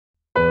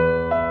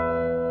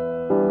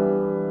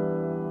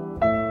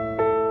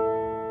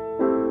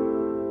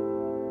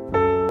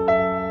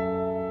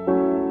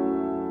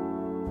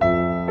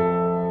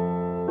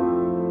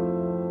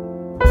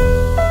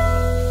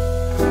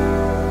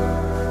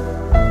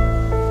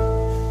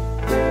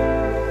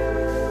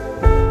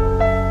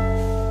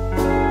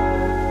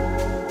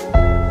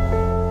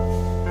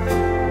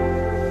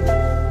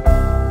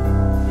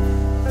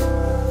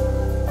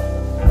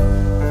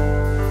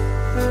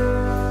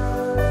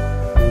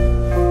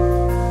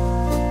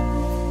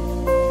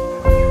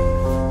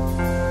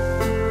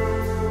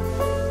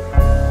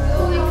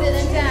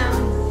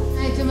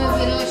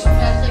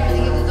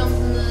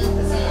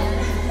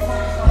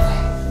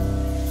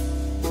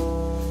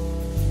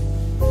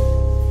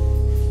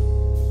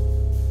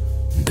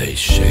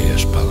Deixei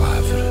as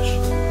palavras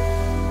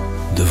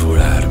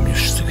devorar-me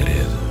os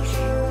segredos,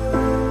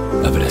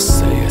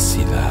 abracei a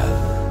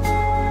cidade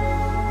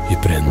e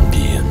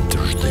prendi entre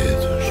os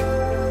dedos.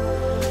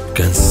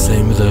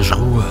 Cansei-me das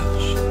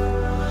ruas,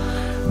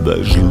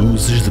 das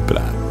luzes de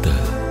prata,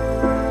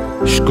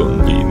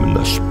 escondi-me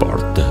nas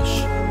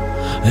portas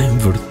em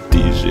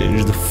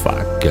vertigens de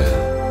faca.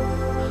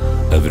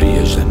 Abri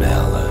as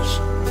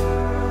janelas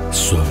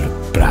sobre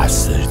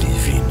praças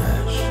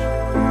divinas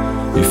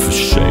e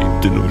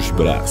fechei-te nos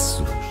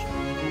braços.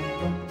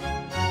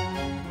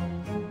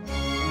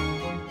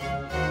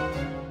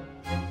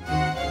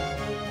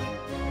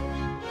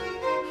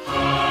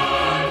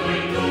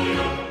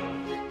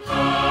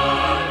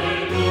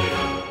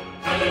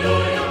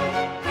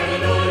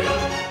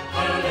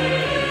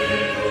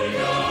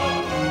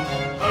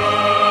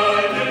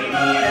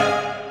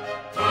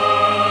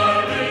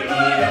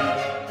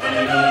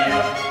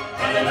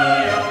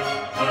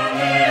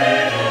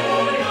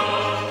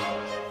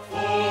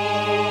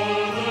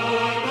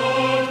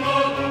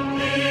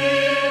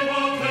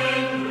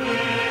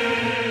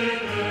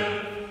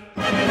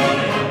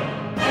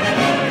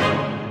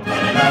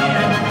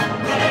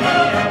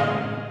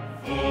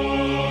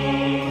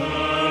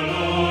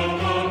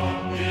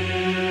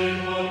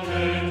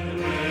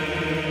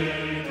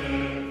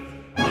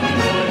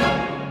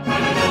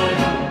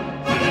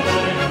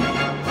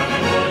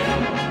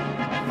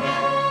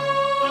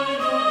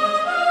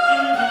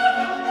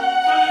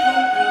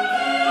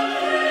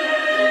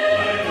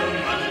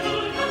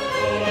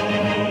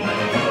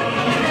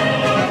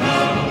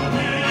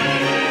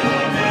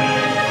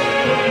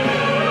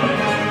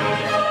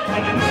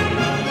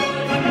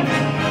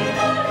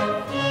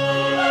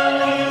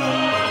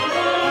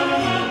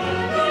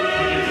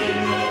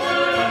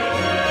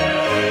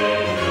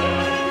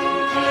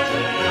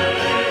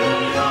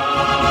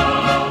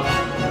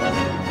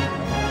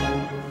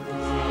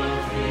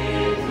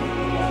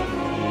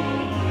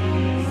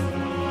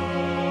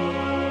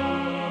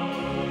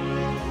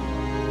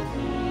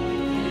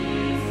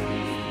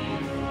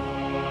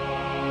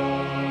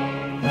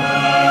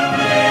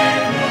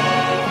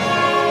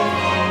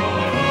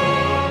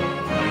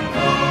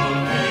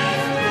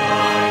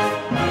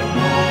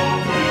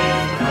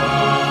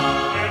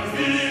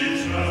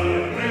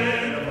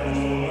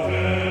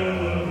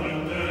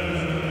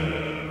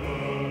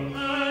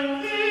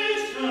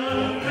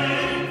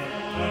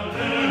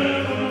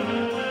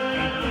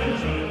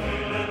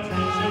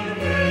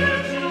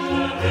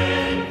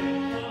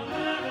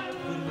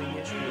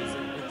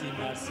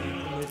 Márcia,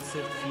 com esse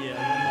ser fiel,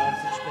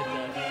 Márcia,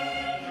 respeitar.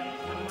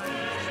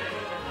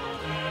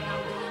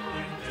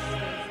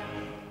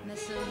 Na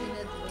saúde e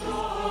na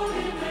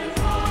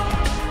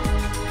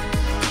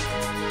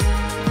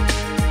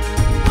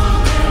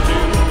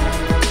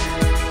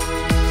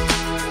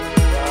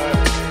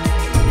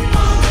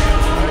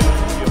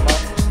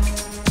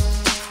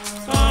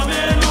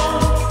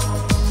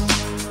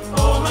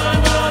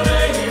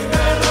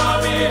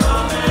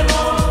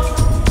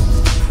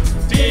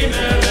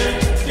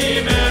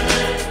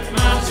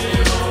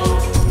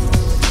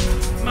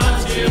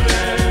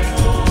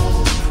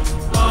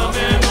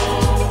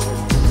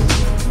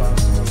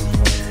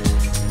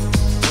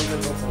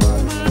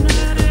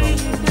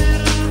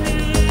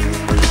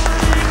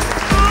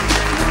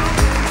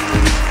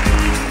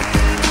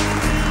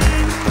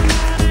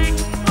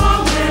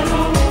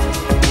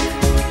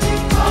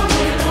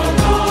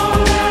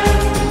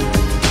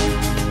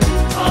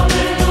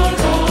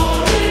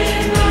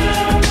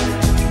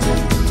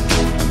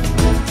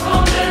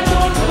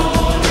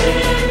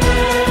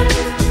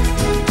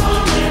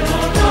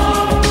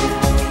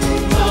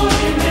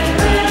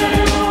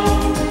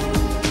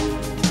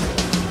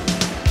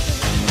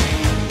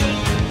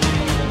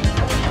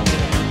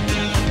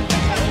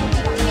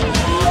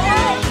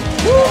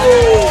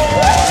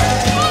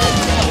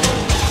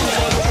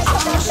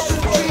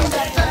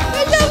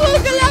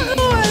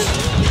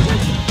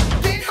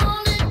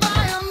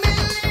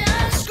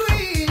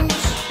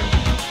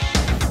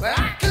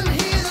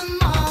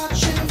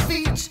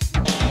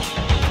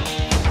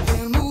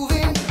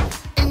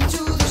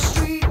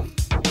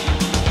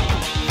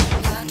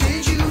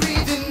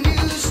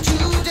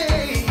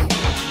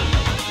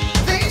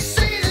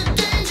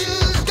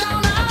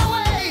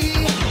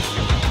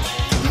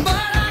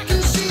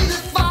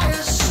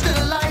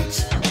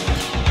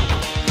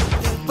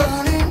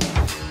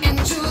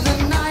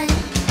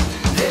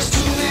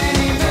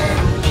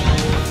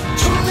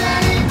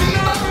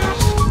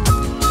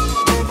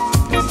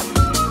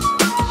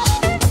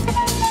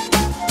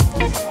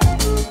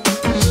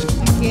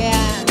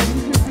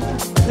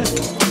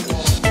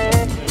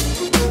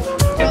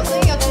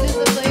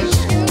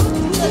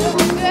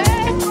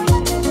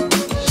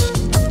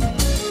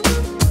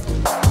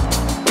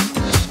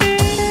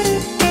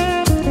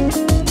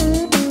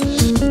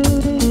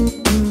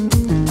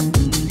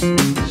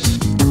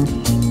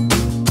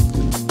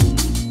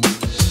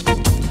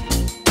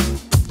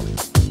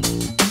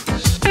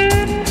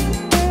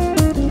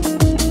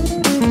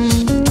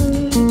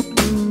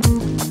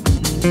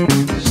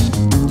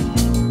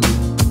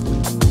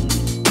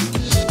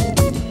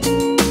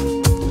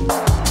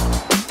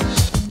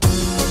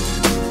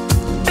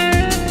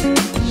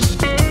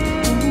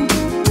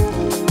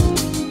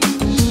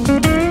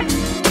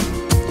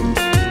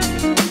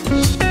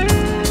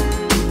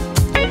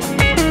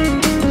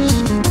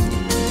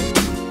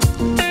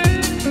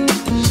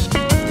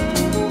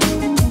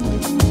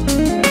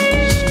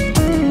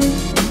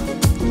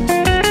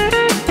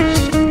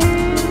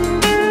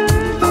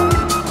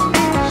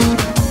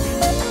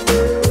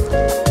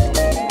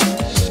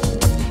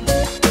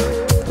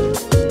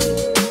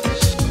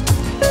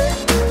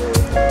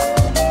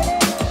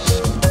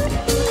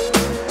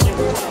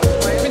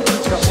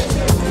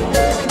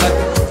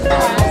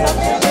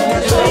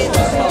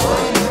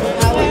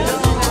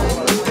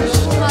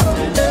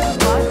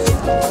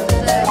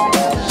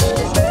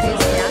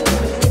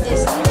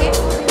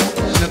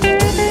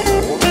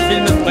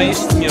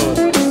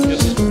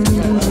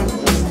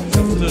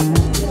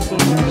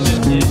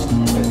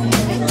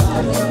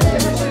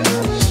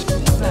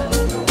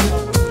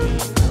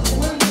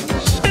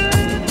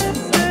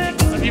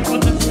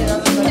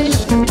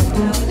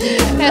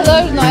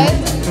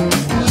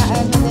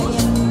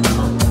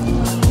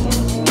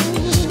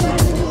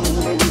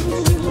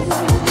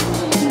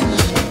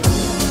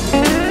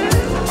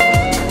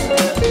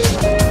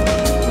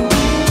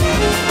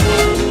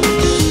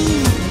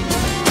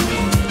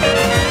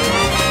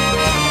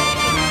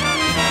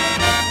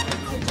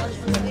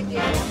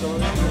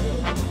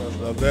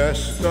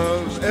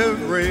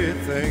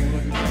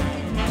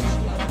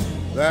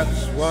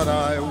That's what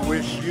I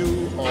wish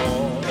you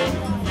all.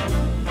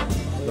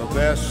 The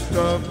best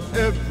of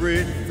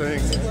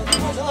everything.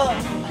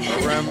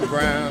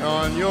 Rembrandt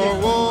on your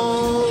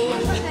wall.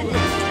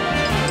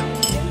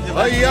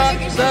 A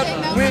yacht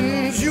that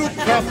wins you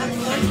cups.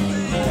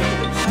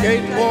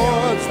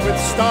 Skateboards with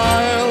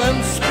style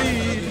and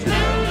speed.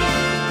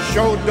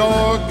 Show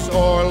dogs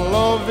or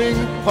loving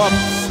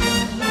pups.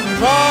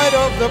 Pride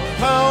of the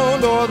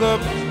pound or the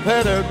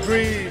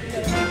pedigree.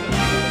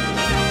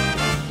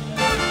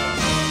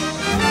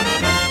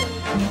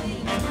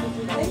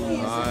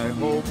 I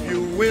hope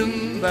you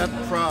win that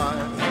prize.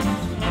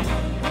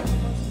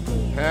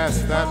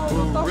 Pass that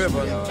blue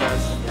ribbon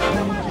test.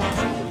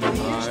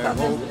 I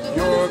hope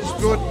your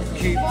good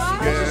keeps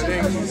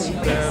getting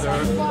better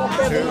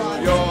till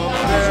you're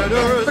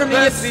better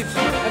best.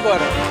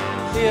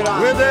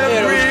 With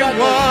every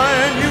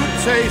wine you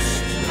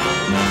taste,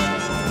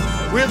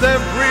 with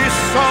every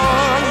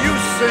song you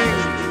sing,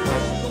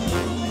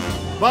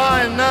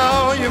 by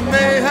now you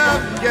may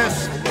have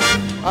guessed,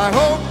 I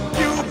hope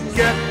you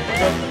get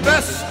the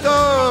best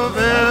of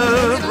everything.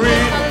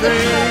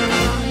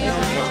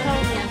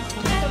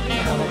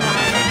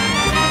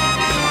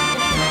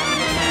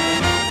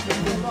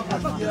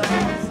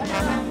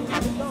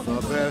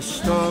 The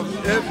best of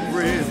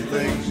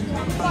everything,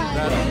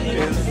 that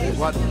is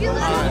what I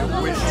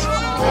wish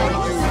for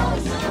you.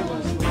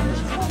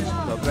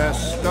 The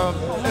best of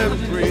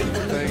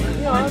everything,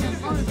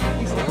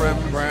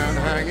 Rembrandt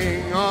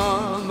hanging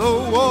on the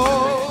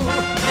wall.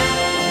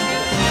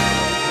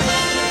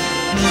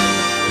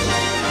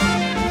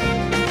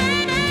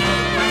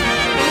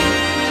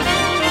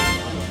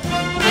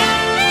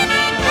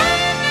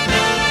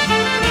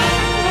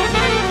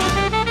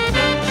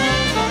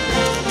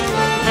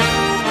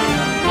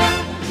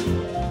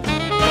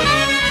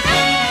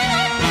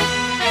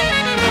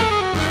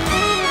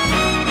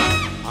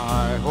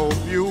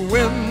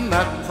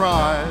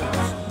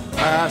 Prize,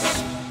 pass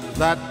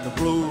that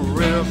blue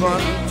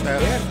ribbon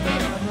test.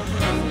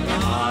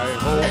 I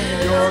hope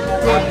your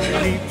good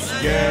keeps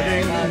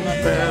getting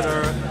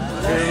better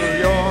till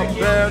your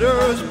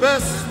better's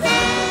best.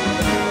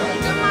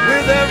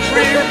 With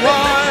every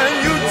wine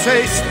you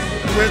taste,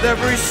 with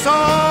every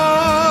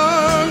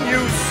song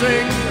you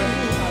sing,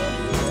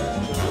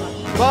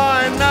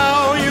 by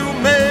now you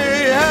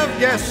may have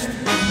guessed,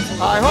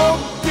 I hope